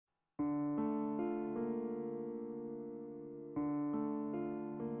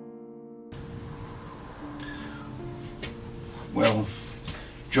Well,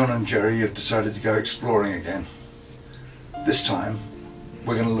 John and Jerry have decided to go exploring again. This time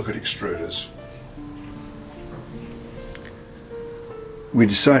we're going to look at extruders. We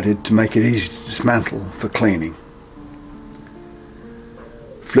decided to make it easy to dismantle for cleaning.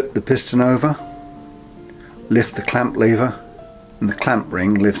 Flip the piston over, lift the clamp lever, and the clamp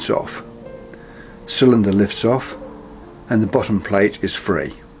ring lifts off. Cylinder lifts off and the bottom plate is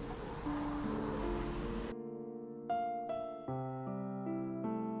free.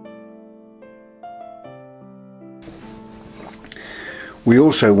 We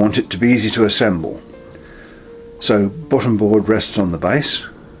also want it to be easy to assemble, so bottom board rests on the base,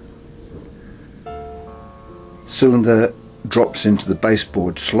 cylinder drops into the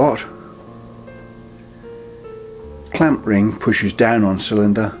baseboard slot, clamp ring pushes down on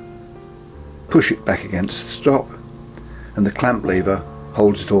cylinder, push it back against the stock, and the clamp lever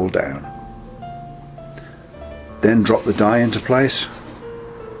holds it all down. Then drop the die into place.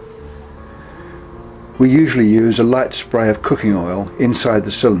 We usually use a light spray of cooking oil inside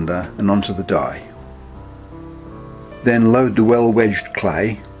the cylinder and onto the die. Then load the well wedged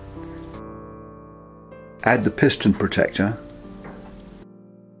clay, add the piston protector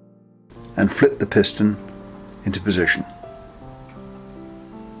and flip the piston into position.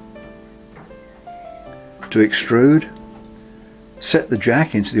 To extrude, set the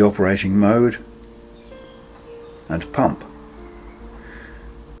jack into the operating mode and pump.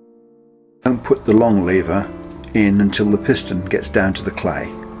 Don't put the long lever in until the piston gets down to the clay.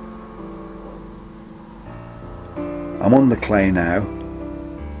 I'm on the clay now,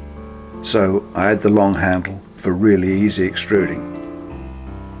 so I add the long handle for really easy extruding.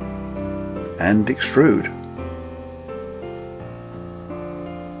 And extrude.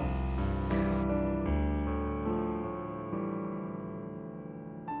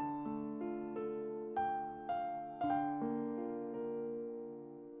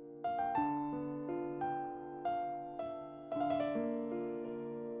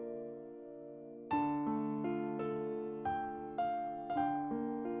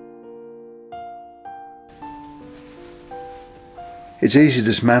 It's easy to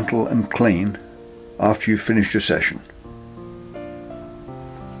dismantle and clean after you've finished your session.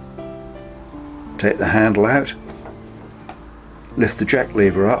 Take the handle out, lift the jack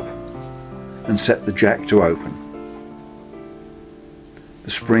lever up and set the jack to open.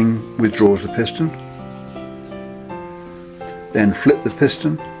 The spring withdraws the piston. Then flip the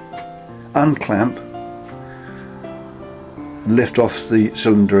piston, unclamp and lift off the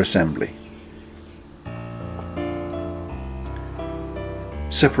cylinder assembly.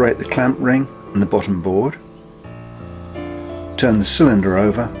 Separate the clamp ring and the bottom board, turn the cylinder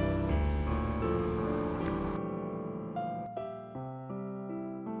over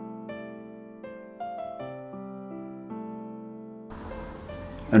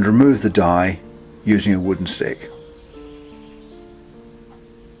and remove the die using a wooden stick.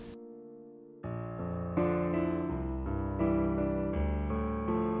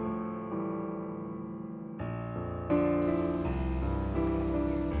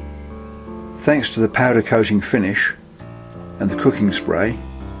 Thanks to the powder coating finish and the cooking spray,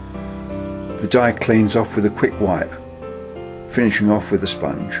 the die cleans off with a quick wipe, finishing off with a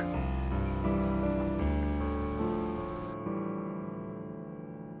sponge.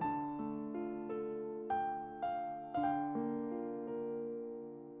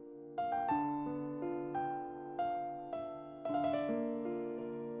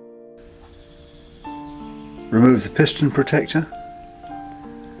 Remove the piston protector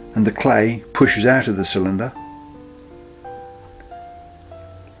and the clay pushes out of the cylinder,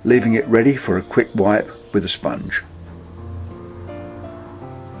 leaving it ready for a quick wipe with a sponge.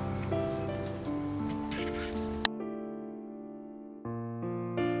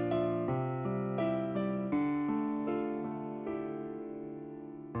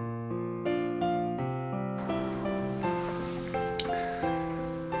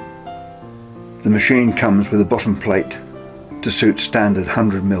 The machine comes with a bottom plate to suit standard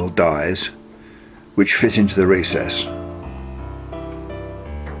 100mm dies which fit into the recess,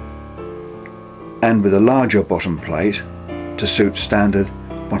 and with a larger bottom plate to suit standard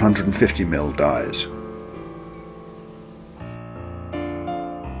 150mm dies.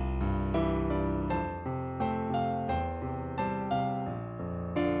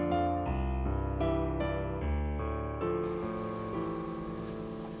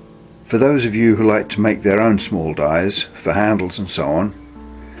 For those of you who like to make their own small dies for handles and so on,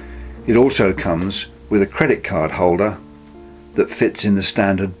 it also comes with a credit card holder that fits in the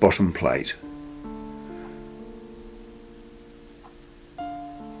standard bottom plate.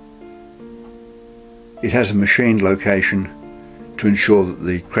 It has a machined location to ensure that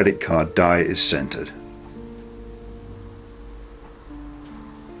the credit card die is centered.